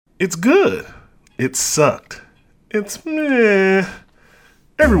It's good. It sucked. It's meh.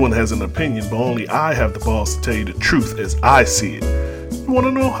 Everyone has an opinion, but only I have the balls to tell you the truth as I see it. You want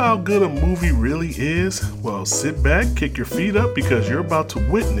to know how good a movie really is? Well, sit back, kick your feet up, because you're about to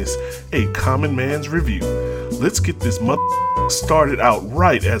witness a common man's review. Let's get this started out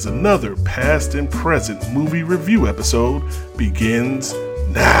right as another past and present movie review episode begins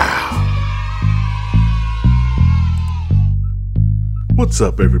now. What's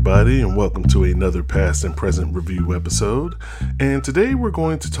up, everybody, and welcome to another past and present review episode. And today we're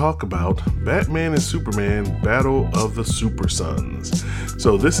going to talk about Batman and Superman Battle of the Super Sons.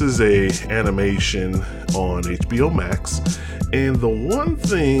 So this is a animation on HBO Max, and the one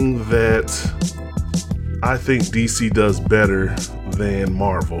thing that I think DC does better than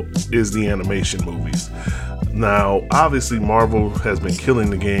Marvel is the animation movies. Now, obviously Marvel has been killing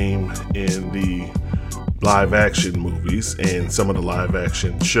the game in the live action movies, and some of the live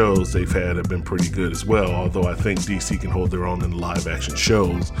action shows they've had have been pretty good as well, although I think DC can hold their own in the live action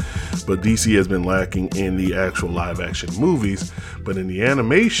shows. But DC has been lacking in the actual live action movies. But in the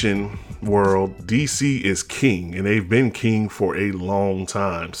animation world, DC is king, and they've been king for a long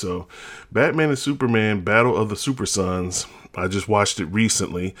time. So Batman and Superman Battle of the Super Sons, I just watched it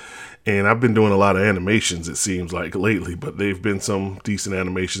recently, and I've been doing a lot of animations, it seems like, lately, but they've been some decent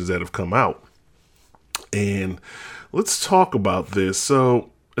animations that have come out. And let's talk about this. So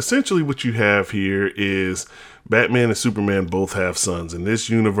essentially what you have here is Batman and Superman both have sons. In this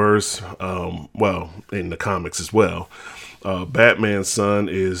universe, in the comics as well, Batman's son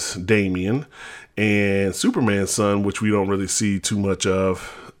is Damian, and Superman's son, which we don't really see too much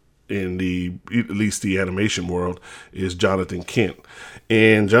of in at least the animation world, is Jonathan Kent.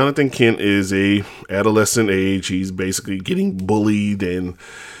 And Jonathan Kent is a adolescent age. He's basically getting bullied, and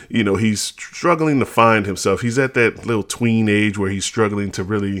he's struggling to find himself. He's at that little tween age where he's struggling to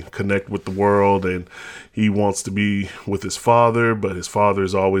really connect with the world, and he wants to be with his father, but his father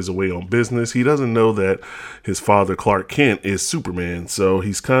is always away on business. He doesn't know that his father, Clark Kent, is Superman, so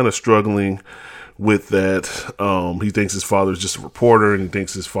he's kind of struggling with that. He thinks his father is just a reporter, and he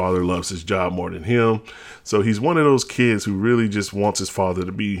thinks his father loves his job more than him. So he's one of those kids who really just wants his father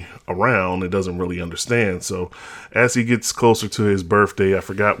to be around and doesn't really understand. So as he gets closer to his birthday, I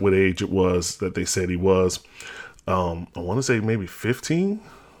forgot what age it was that they said he was. I want to say maybe 15.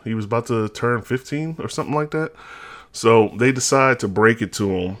 He was about to turn 15 or something like that. So they decide to break it to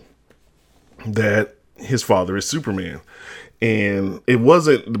him that his father is Superman. And it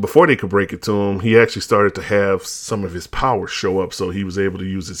wasn't before they could break it to him. He actually started to have some of his powers show up. So he was able to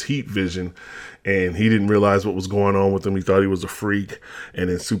use his heat vision, and he didn't realize what was going on with him. He thought he was a freak.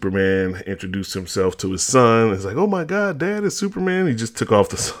 And then Superman introduced himself to his son. It's like, oh my God, Dad is Superman. He just took off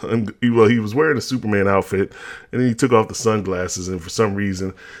the sun. He was wearing a Superman outfit, and then he took off the sunglasses. And for some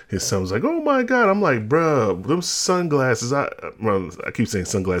reason, his son was like, oh my God. I'm like, bruh, them sunglasses. I keep saying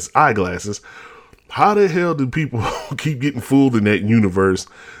sunglasses, eyeglasses. How the hell do people keep getting fooled in that universe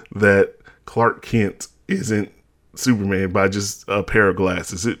that Clark Kent isn't Superman by just a pair of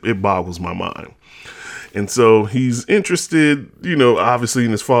glasses? It boggles my mind. And so he's interested, obviously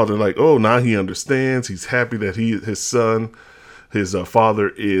in his father, like, oh, now he understands. He's happy that his father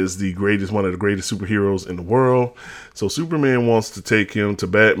is one of the greatest superheroes in the world. So Superman wants to take him to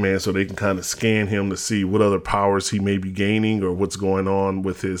Batman so they can kind of scan him to see what other powers he may be gaining or what's going on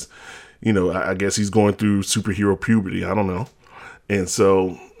with his, I guess he's going through superhero puberty. I don't know. And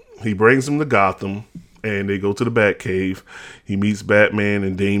so he brings him to Gotham, and they go to the Batcave. He meets Batman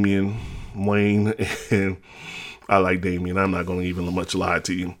and Damian Wayne, and I like Damian. I'm not going to even much lie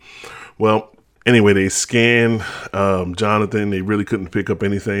to you. Well, anyway, they scanned Jonathan. They really couldn't pick up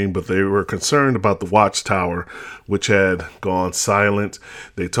anything, but they were concerned about the Watchtower, which had gone silent.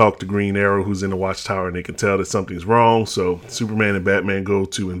 They talked to Green Arrow, who's in the Watchtower, and they can tell that something's wrong. So Superman and Batman go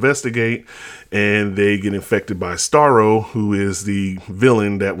to investigate, and they get infected by Starro, who is the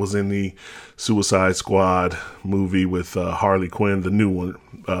villain that was in the Suicide Squad movie with Harley Quinn, the new one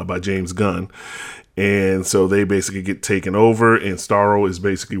by James Gunn. And so they basically get taken over, and Starro is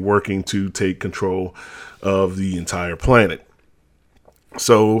basically working to take control of the entire planet.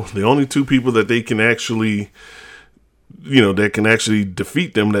 So the only two people that they can actually,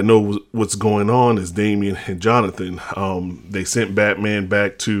 defeat them, that know what's going on, is Damian and Jonathan. They sent Batman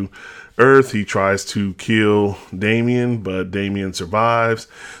back to Earth. He tries to kill Damian, but Damian survives.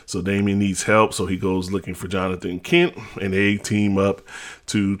 So Damian needs help. So he goes looking for Jonathan Kent, and they team up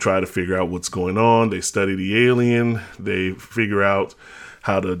to try to figure out what's going on. They study the alien. They figure out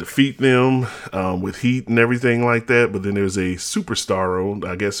how to defeat them with heat and everything like that. But then there's a Super Starro.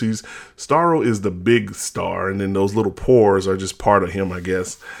 I guess Starro is the big star, and then those little pores are just part of him, I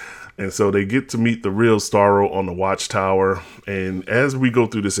guess. And so they get to meet the real Starro on the Watchtower. And as we go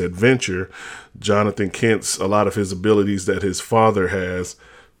through this adventure, Jonathan Kent's, a lot of his abilities that his father has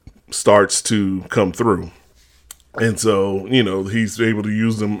starts to come through. And so, he's able to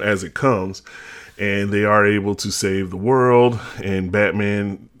use them as it comes. And they are able to save the world. And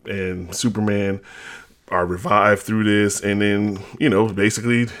Batman and Superman are revived through this. And then,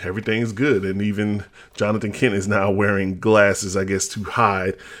 basically everything's good. And even Jonathan Kent is now wearing glasses, I guess, to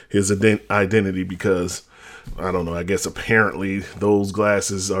hide his identity because, I don't know, I guess apparently those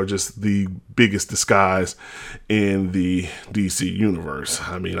glasses are just the biggest disguise in the DC universe.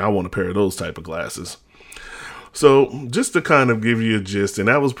 I mean, I want a pair of those type of glasses. So just to kind of give you a gist, and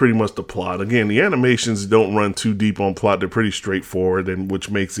that was pretty much the plot. Again, the animations don't run too deep on plot. They're pretty straightforward, and which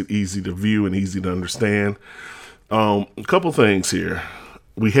makes it easy to view and easy to understand. A couple things here.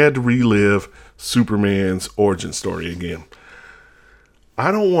 We had to relive Superman's origin story again.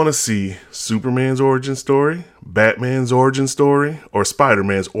 I don't want to see Superman's origin story, Batman's origin story, or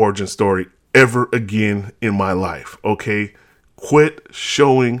Spider-Man's origin story ever again in my life, okay? Quit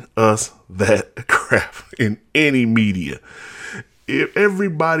showing us that crap in any media. If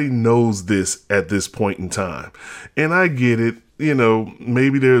everybody knows this at this point in time, and I get it,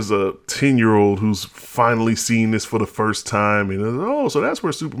 maybe there's a 10-year-old who's finally seen this for the first time and, so that's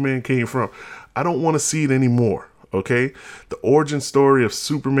where Superman came from. I don't want to see it anymore. Okay, the origin story of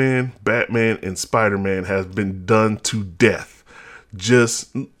Superman, Batman, and Spider-Man has been done to death.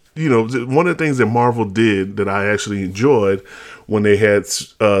 Just, one of the things that Marvel did that I actually enjoyed when they had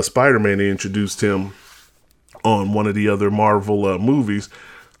Spider-Man, they introduced him on one of the other Marvel movies.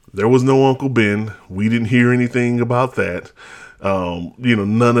 There was no Uncle Ben. We didn't hear anything about that.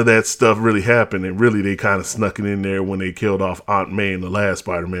 None of that stuff really happened. And really, they kind of snuck it in there when they killed off Aunt May in the last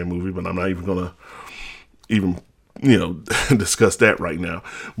Spider-Man movie. But I'm not even going to discuss that right now.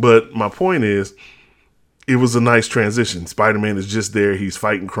 But my point is, it was a nice transition. Spider-Man is just there. He's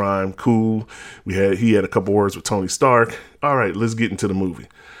fighting crime. Cool. He had a couple words with Tony Stark. All right, let's get into the movie.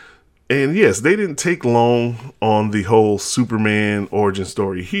 And yes, they didn't take long on the whole Superman origin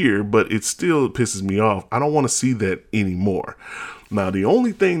story here, but it still pisses me off. I don't want to see that anymore. Now, the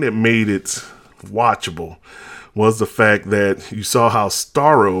only thing that made it watchable was the fact that you saw how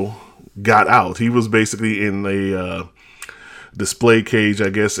Starro got out. He was basically in a display cage, I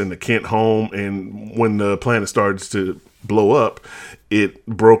guess, in the Kent home. And when the planet started to blow up, it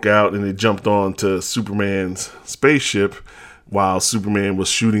broke out and it jumped onto Superman's spaceship while Superman was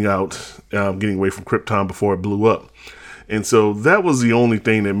shooting out, getting away from Krypton before it blew up. And so that was the only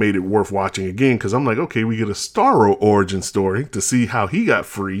thing that made it worth watching again, because I'm like, okay, we get a Starro origin story to see how he got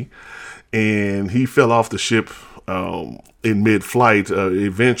free. And he fell off the ship in mid-flight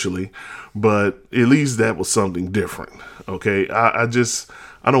eventually, but at least that was something different. Okay, I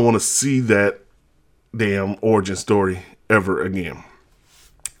don't want to see that damn origin story ever again.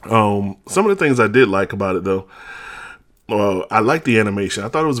 Some of the things I did like about it, though, I like the animation. I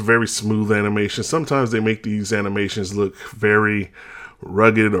thought it was a very smooth animation. Sometimes they make these animations look very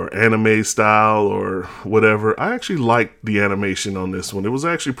rugged or anime style or whatever. I actually liked the animation on this one. It was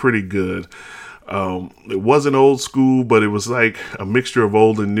actually pretty good. It wasn't old school, but it was like a mixture of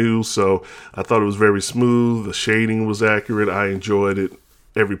old and new. So I thought it was very smooth. The shading was accurate. I enjoyed it,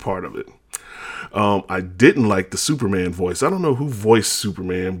 every part of it. I didn't like the Superman voice. I don't know who voiced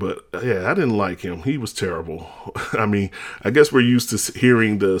Superman, but yeah, I didn't like him. He was terrible. I mean, I guess we're used to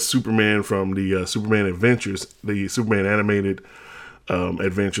hearing the Superman from the Superman Adventures, the Superman animated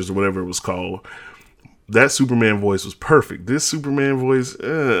Adventures or whatever it was called. That Superman voice was perfect. This Superman voice,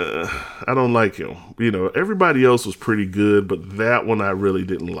 I don't like him. Everybody else was pretty good, but that one I really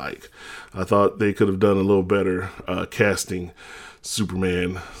didn't like. I thought they could have done a little better casting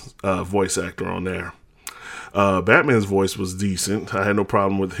Superman voice actor on there. Batman's voice was decent. I had no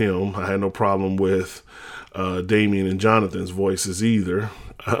problem with him. I had no problem with Damian and Jonathan's voices either.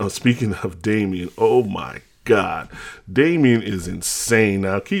 Speaking of Damian, oh my God, Damian is insane.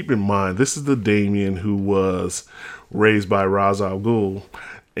 Now, keep in mind, this is the Damian who was raised by Ra's al Ghul,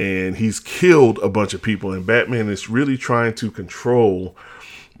 and he's killed a bunch of people, and Batman is really trying to control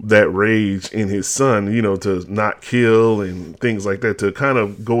that rage in his son, to not kill and things like that, to kind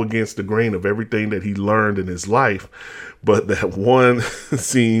of go against the grain of everything that he learned in his life. But that one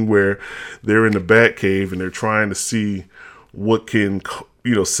scene where they're in the Batcave and they're trying to see what can,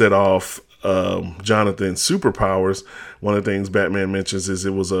 set off Jonathan's superpowers. One of the things Batman mentions is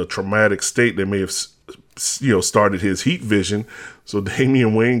it was a traumatic state that may have started his heat vision. So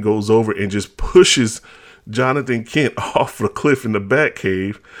Damian Wayne goes over and just pushes Jonathan Kent off the cliff in the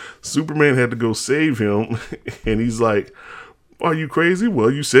Batcave. Superman had to go save him. And he's like, are you crazy?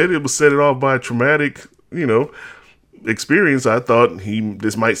 Well, you said it was set it off by a traumatic, experience. I thought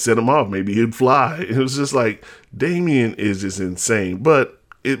this might set him off. Maybe he'd fly. It was just like, Damian is just insane. But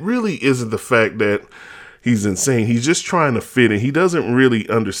it really isn't the fact that he's insane. He's just trying to fit in. He doesn't really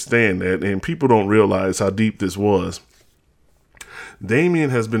understand that, and people don't realize how deep this was.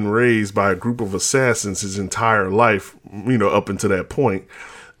 Damian has been raised by a group of assassins his entire life, up until that point.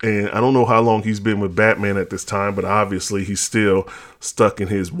 And I don't know how long he's been with Batman at this time, but obviously he's still stuck in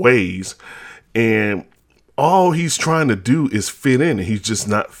his ways. And all he's trying to do is fit in, and he's just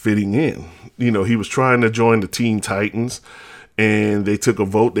not fitting in. He was trying to join the Teen Titans, and they took a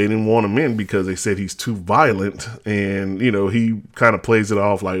vote. They didn't want him in because they said he's too violent. And, he kind of plays it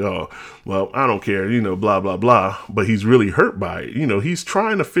off like, oh, well, I don't care, blah, blah, blah. But he's really hurt by it. He's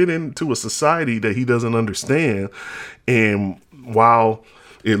trying to fit into a society that he doesn't understand. And while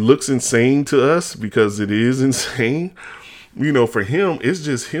it looks insane to us, because it is insane, for him, it's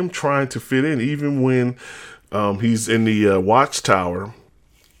just him trying to fit in. Even when he's in the watchtower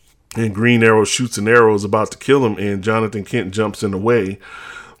and Green Arrow shoots an arrow, is about to kill him, and Jonathan Kent jumps in the way.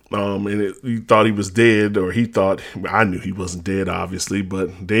 He thought he was dead, or I knew he wasn't dead, obviously,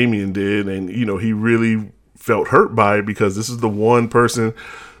 but Damian did. And, he really felt hurt by it, because this is the one person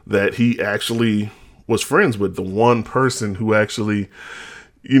that he actually was friends with, the one person who actually,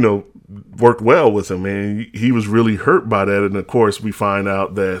 worked well with him. And he was really hurt by that. And of course, we find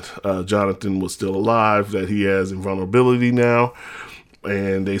out that Jonathan was still alive, that he has invulnerability now.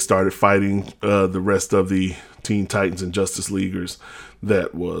 And they started fighting the rest of the Teen Titans and Justice Leaguers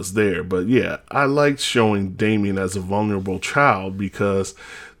that was there. But yeah, I liked showing Damian as a vulnerable child, because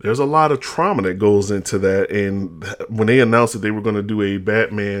there's a lot of trauma that goes into that. And when they announced that they were going to do a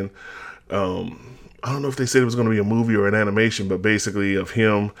Batman, I don't know if they said it was going to be a movie or an animation, but basically of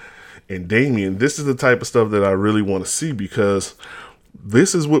him and Damian, this is the type of stuff that I really want to see, because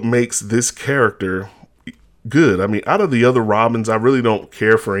this is what makes this character good. I mean, out of the other Robins, I really don't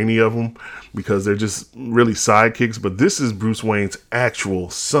care for any of them, because they're just really sidekicks. But this is Bruce Wayne's actual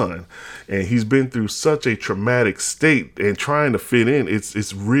son, and he's been through such a traumatic state, and trying to fit in,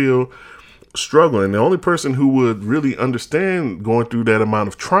 it's real struggle. And the only person who would really understand going through that amount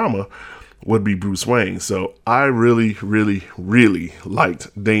of trauma would be Bruce Wayne. So I really, really, really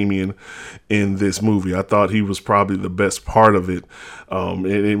liked Damian in this movie. I thought he was probably the best part of it.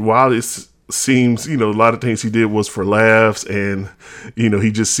 And while it's seems, a lot of things he did was for laughs, and,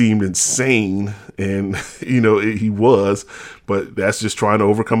 he just seemed insane, and, he was, but that's just trying to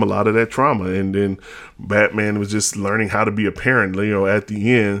overcome a lot of that trauma. And then Batman was just learning how to be a parent, at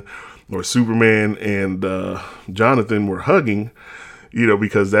the end, where Superman and Jonathan were hugging,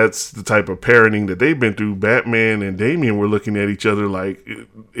 because that's the type of parenting that they've been through. Batman and Damian were looking at each other like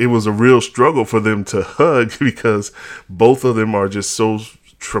it was a real struggle for them to hug, because both of them are just so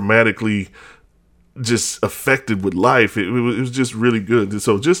traumatically just affected with life. It was just really good.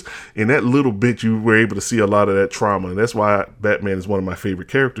 So just in that little bit, you were able to see a lot of that trauma. And that's why Batman is one of my favorite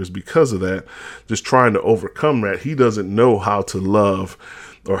characters, because of that. Just trying to overcome that. He doesn't know how to love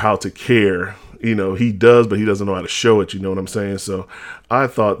or how to care. He does, but he doesn't know how to show it. You know what I'm saying? So I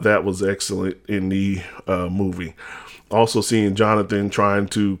thought that was excellent in the movie. Also seeing Jonathan trying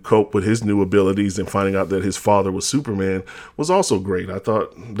to cope with his new abilities and finding out that his father was Superman was also great. I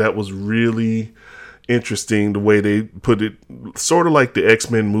thought that was really interesting, the way they put it, sort of like the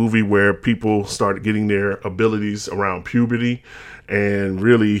X-Men movie, where people started getting their abilities around puberty, and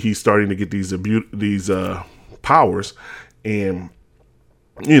really he's starting to get these powers, and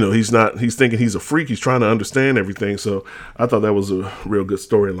he's thinking he's a freak. He's trying to understand everything. So I thought that was a real good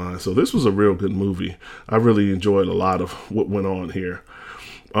storyline. So this was a real good movie. I really enjoyed a lot of what went on here.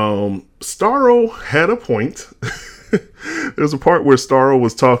 Starro had a point. There's a part where Starro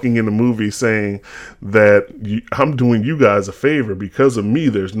was talking in the movie saying that I'm doing you guys a favor. Because of me,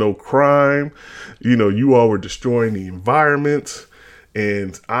 there's no crime. You all were destroying the environment,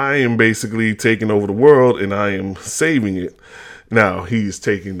 and I am basically taking over the world, and I am saving it. Now, he's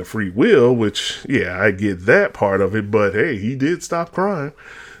taking the free will, which, yeah, I get that part of it. But, hey, he did stop crime.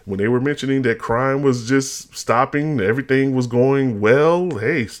 When they were mentioning that crime was just stopping, everything was going well,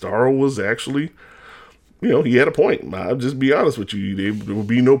 hey, Starro was actually, he had a point. I'll just be honest with you. There would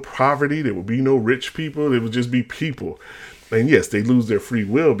be no poverty. There would be no rich people. There would just be people. And, yes, they lose their free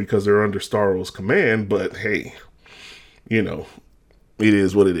will because they're under Starro's command. But, hey, it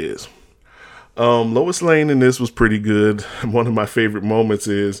is what it is. Lois Lane in this was pretty good. One of my favorite moments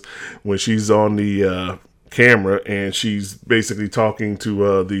is when she's on the camera and she's basically talking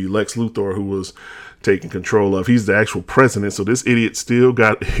to the Lex Luthor who was taking control of. He's the actual president, so this idiot still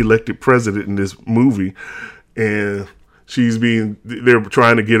got elected president in this movie, and they're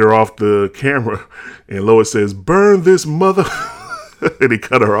trying to get her off the camera, and Lois says, "Burn this mother." And they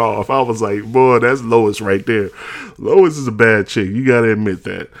cut her off. I was like, boy, that's Lois right there. Lois is a bad chick. You got to admit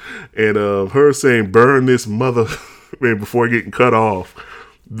that. And her saying, "Burn this mother," man, before getting cut off.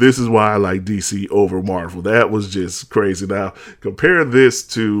 This is why I like DC over Marvel. That was just crazy. Now, compare this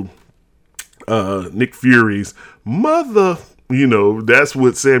to Nick Fury's mother. You know, that's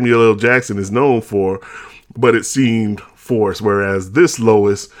what Samuel L. Jackson is known for. But it seemed forced. Whereas this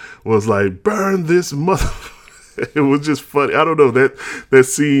Lois was like, "Burn this mother." It was just funny. I don't know, that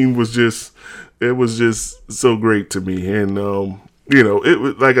scene was just so great to me. And, you know, it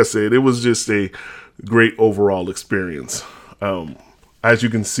was, like I said, it was just a great overall experience. As you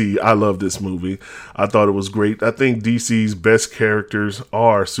can see, I love this movie. I thought it was great. I think DC's best characters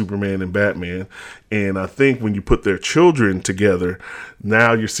are Superman and Batman. And I think when you put their children together,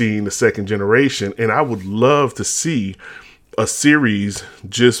 now you're seeing the second generation. And I would love to see a series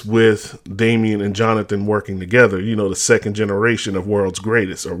just with Damian and Jonathan working together, you know, the second generation of World's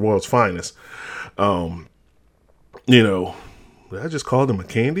Greatest or World's Finest. You know, did I just call them a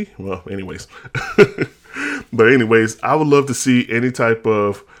candy? Well, anyways. But anyways, I would love to see any type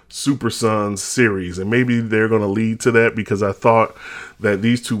of Super Sons series, and maybe they're going to lead to that, because I thought that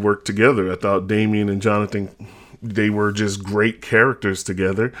these two worked together. I thought Damian and Jonathan, they were just great characters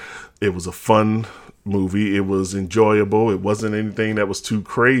together. It was a fun movie. It was enjoyable. It wasn't anything that was too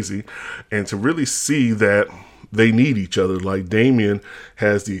crazy. And to really see that they need each other, like Damian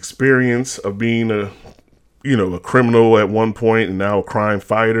has the experience of being a criminal at one point and now a crime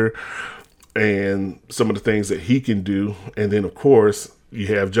fighter, and some of the things that he can do. And then of course you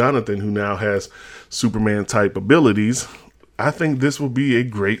have Jonathan, who now has Superman type abilities. I think this will be a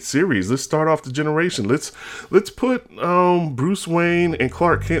great series. Let's start off the generation. Let's put Bruce Wayne and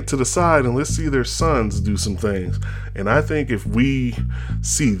Clark Kent to the side, and let's see their sons do some things. And I think if we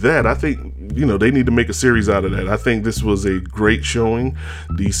see that, I think, you know, they need to make a series out of that. I think this was a great showing.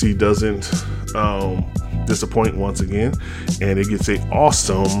 DC doesn't disappoint once again, and it gets an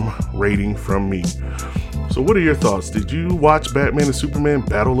awesome rating from me. So what are your thoughts? Did you watch Batman and Superman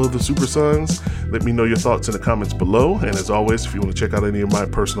Battle of the Super Sons? Let me know your thoughts in the comments below. And as always, if you want to check out any of my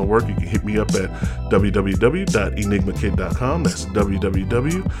personal work, you can hit me up at www.enigmakid.com. That's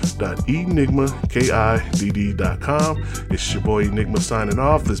www.enigmakid.com. It's your boy Enigma signing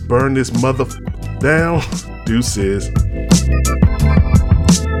off. Let's burn this mother down. Deuces.